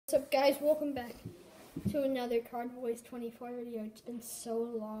What's up, guys? Welcome back to another Card Boys 24 video. It's been so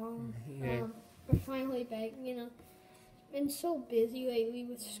long. Yeah. We're finally back. Been so busy lately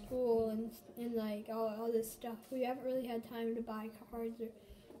with school and like all this stuff. We haven't really had time to buy cards or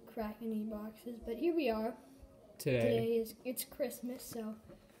crack any boxes. But here we are. Today it's Christmas, so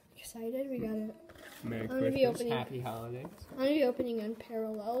excited. We got it. Merry Christmas, Happy Holidays. I'm gonna be opening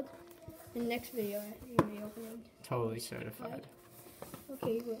Unparalleled. In the next video, I'm gonna be opening. Totally certified.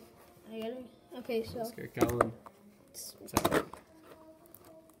 Okay, well, okay, so. Let's get going.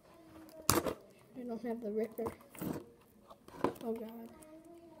 I don't have the ripper. Oh god.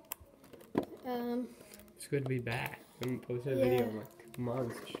 It's good to be back. I haven't posted a video in like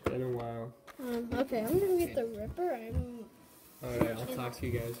months. It's been a while. Okay, I'm gonna get the ripper. Alright, I'll talk to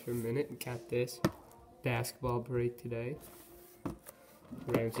you guys for a minute and cap this basketball break today.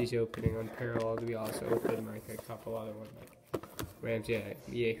 Ramsey's opening Unparalleled. We also opened like a couple other ones. Like Ramsey had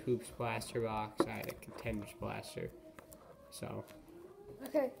a EA Hoops Blaster box. I had a Contenders Blaster. So,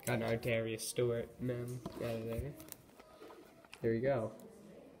 got our Darius Stewart mem out of there. There you go.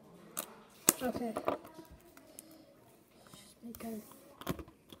 Okay. Just make an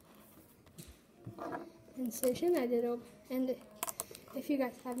incision. I did open. And if you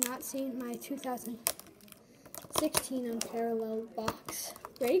guys have not seen my 2016 Unparalleled box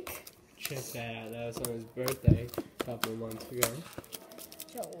break, check that out. That was on his birthday a couple of months ago.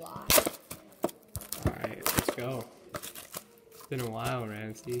 July. Alright, let's go. It's been a while,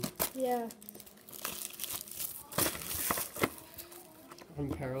 Ramsey. Yeah.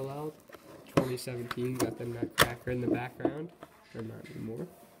 Unparalleled 2017, got the Nutcracker in the background. Or not anymore.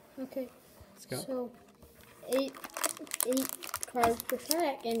 Okay. Let's go. So, eight cards per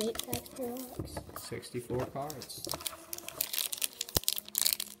pack and 8 packs per box. 64 cards.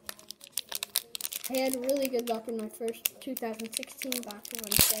 I had really good luck in my first 2016 box of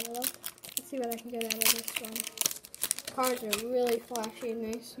Unparalleled. Let's see what I can get out of this one. Cards are really flashy and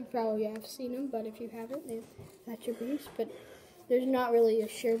nice. You probably have seen them, but if you haven't, that's your base. But there's not really a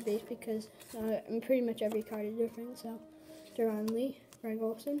sure base because pretty much every card is different. So, Duran Lee, Greg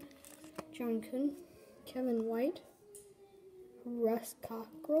Olson, John Kuhn, Kevin White, Russ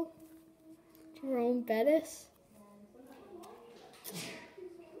Cockrell, Jerome Bettis,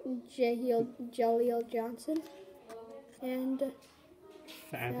 Jaleel Johnson, and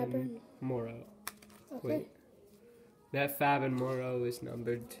Fabin Morrow. Okay. Wait. That Fabin Morrow is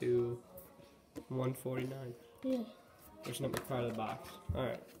numbered to 149. Yeah. First number card of the box.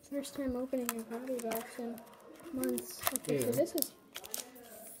 Alright. First time opening a copy box in months. Okay, yeah. so this is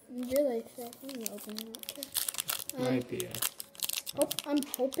really thick. I'm gonna open it up. Might be I'm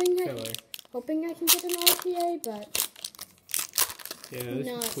hoping filler. I can get an RPA, but yeah, this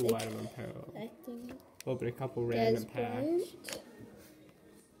is cool item Unparalleled. Open a couple random packs.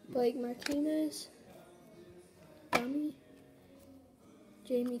 Blake Martinez, Dummy,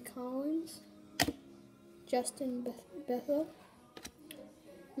 Jamie Collins, Justin Bethel,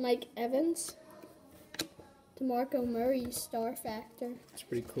 Mike Evans, DeMarco Murray, Star Factor. It's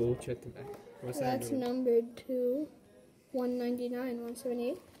pretty cool. Check the back. What's that? That's numbered to 199,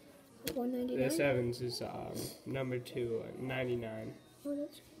 178, 199. This Evans is numbered to 99. Oh,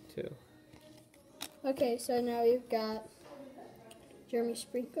 that's two. Okay, so now we've got Jeremy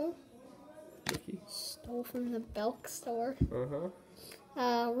Sprinkle. Ricky. Stole from the Belk store.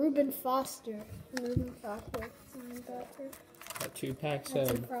 Reuben Foster. Got 2 packs had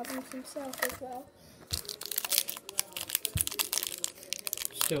some problems himself as well.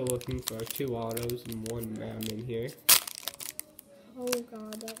 Still looking for 2 autos and 1 mem in here. Oh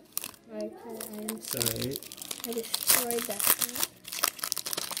god, I destroyed that one.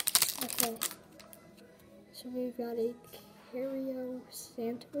 Okay. So we've got a Cario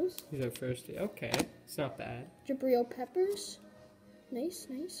Santos. He's our first. Okay, it's not bad. Jabril Peppers. Nice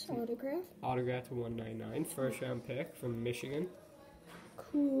autograph. Autograph to 199. First round pick from Michigan.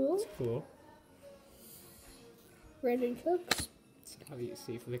 Cool. That's cool. Brandon Cooks. It's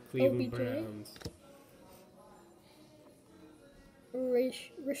obviously for the Cleveland OBJ. Browns.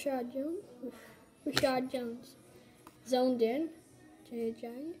 Rashad Jones. Zoned in. Jay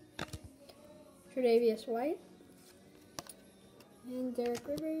Giant. Tre'Davious White. And Derek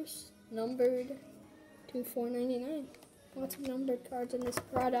Rivers. Numbered to 499. Lots of numbered cards in this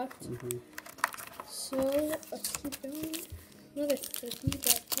product. So, let's keep going. Another 50,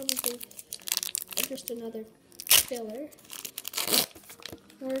 but probably just another filler.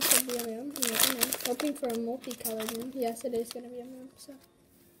 Or it could be a mem. Hoping for a multicolored mem. Yes, it is going to be a mem. So,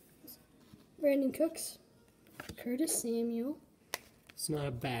 Brandon Cooks. Curtis Samuel. It's not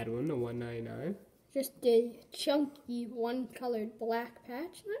a bad one, the 199. Just a chunky one-colored black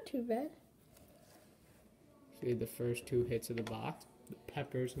patch. Not too bad. See the first two hits of the box. The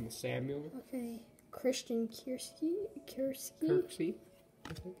Peppers and the Samuel. Okay. Christian Kirski. Kirksey.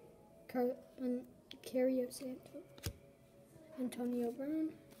 I think. Cario Santos. Antonio Brown.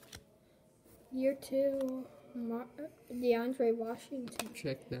 Year 2. DeAndre Washington.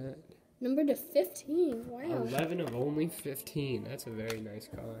 Check that. Number to 15. Wow. 11 of only 15. That's a very nice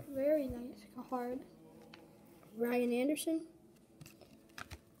card. Very nice card. Ryan Anderson.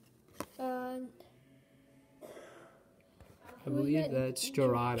 I believe that's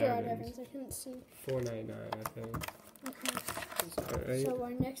Gerard Evans. I couldn't see. $4.99, I think. Okay. Is that right? So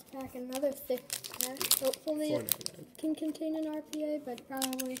our next pack, another thick pack. Hopefully it can contain an RPA, but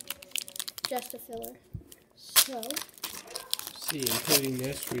probably just a filler. So. See, including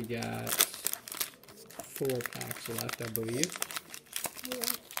this, we got 4 packs left, I believe. Yeah.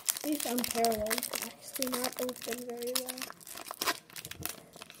 These unparalleled packs do not open very well.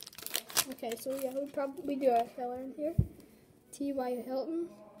 Okay, so yeah, we probably do a filler in here. T.Y. Hilton,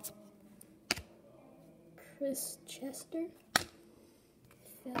 Chris Chester,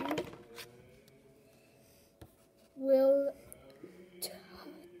 filler. Will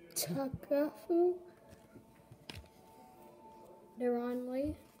Takafu, Deron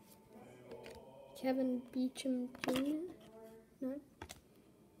Lee, Kevin Beecham Jr.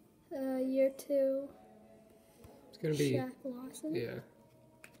 Year 2. It's gonna be Shaq Lawson. Yeah.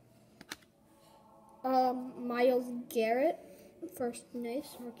 Myles Garrett, first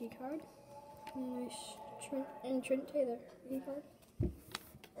nice rookie card. Nice Trent Taylor rookie card.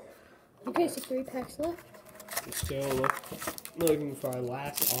 Okay, so 3 packs left. We're still looking for our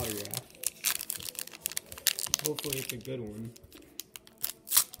last autograph. Hopefully it's a good one.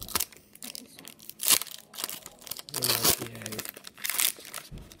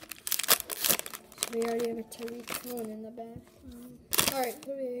 We already have a Tariq Cohen in the back. Alright,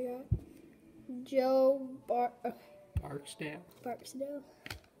 who do we got? Joe Barksdale.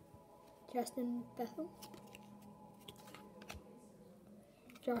 Justin Bethel.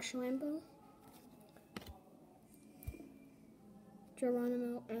 Josh Lambo.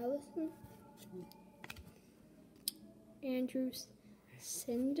 Geronimo Allison. Andrew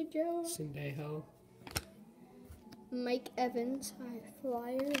Sindejo. Mike Evans, high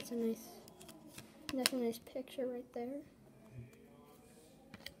flyer. That's a nice picture right there.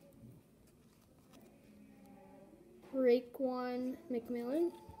 Raekwon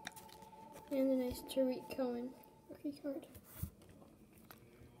McMillan. And a nice Tariq Cohen rookie card.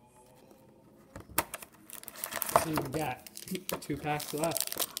 So we've got 2 packs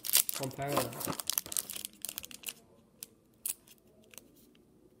left. Unparalleled.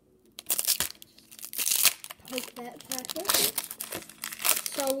 Poke that pack up.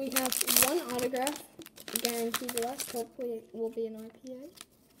 So we have 1 autograph, guaranteed left. Hopefully it will be an RPA.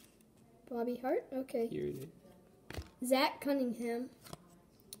 Bobby Hart, okay. Here it is. Zach Cunningham.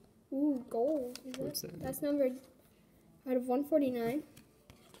 Ooh, gold. What's that? That's numbered out of 149.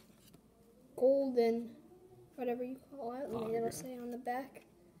 Golden, whatever you call it. Let me it'll say on the back.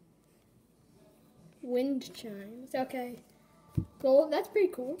 Wind chimes. Okay. Gold. That's pretty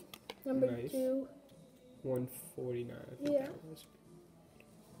cool. Number Nice. 2. 149. I think Yeah. that was.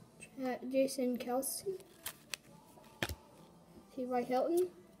 Jason Kelsey. T.Y. Hilton.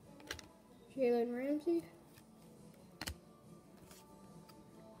 Jalen Ramsey.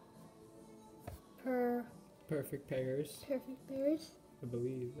 Perfect pairs, I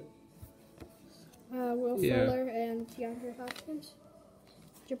believe. Will Fuller and DeAndre Hopkins.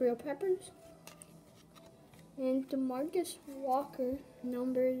 Jabril Peppers. And DeMarcus Walker,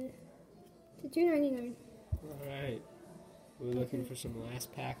 numbered to 299. Alright. We're looking for some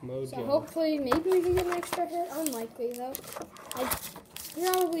last pack mojo. So hopefully, maybe we can get an extra hit. Unlikely though. I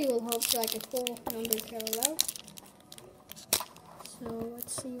probably will hope for like a cool number parallel. So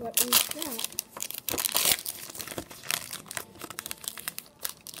let's see what we've got.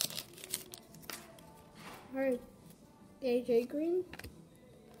 Alright, AJ Green,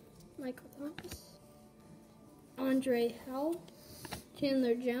 Michael Thomas, Andre Howell,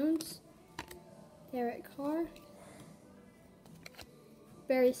 Chandler Jones, Derek Carr,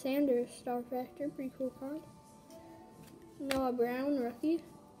 Barry Sanders, Star Factor, pretty cool card, Noah Brown, rookie,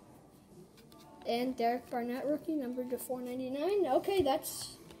 and Derek Barnett, rookie, numbered to 499. Okay,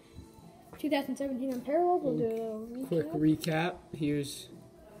 that's 2017 Unparalleled. We'll do a recap. Quick recap. Here's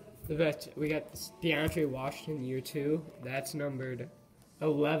the vet. We got DeAndre Washington, year 2. That's numbered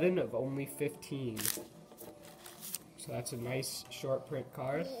 11 of only 15. So that's a nice short print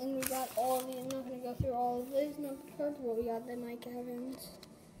card. And we got all of these. I'm not going to go through all of these numbered cards, but we got the Mike Evans.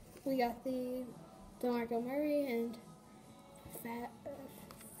 We got the DeMarco Murray and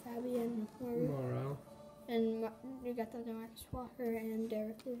Fabian Morrow. And you got the DeMarcus Walker and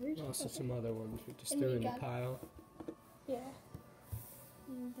Derek Rivers. Also some other ones we just And threw you in the got- pile. Yeah.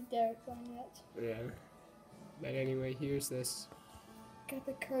 And the Derek Barnett. Yeah. But anyway, here's this Got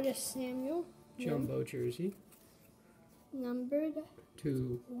the Curtis Samuel. jumbo jersey. Numbered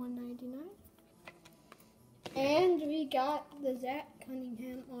To 199. And we got the Zach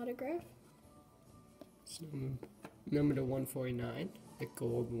Cunningham autograph. number to 149. The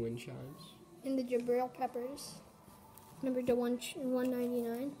gold wind chimes. And the Jabril Peppers. Numbered to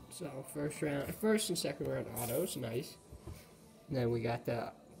 199. So first and second round autos, nice. And then we got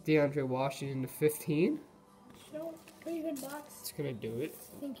the DeAndre Washington to 15. So, pretty good box. It's gonna do it.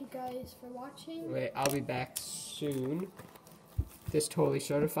 Thank you guys for watching. Wait, I'll be back soon. This totally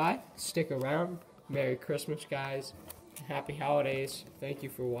certified. Stick around. Merry Christmas, guys. Happy holidays. Thank you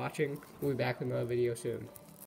for watching. We'll be back with another video soon.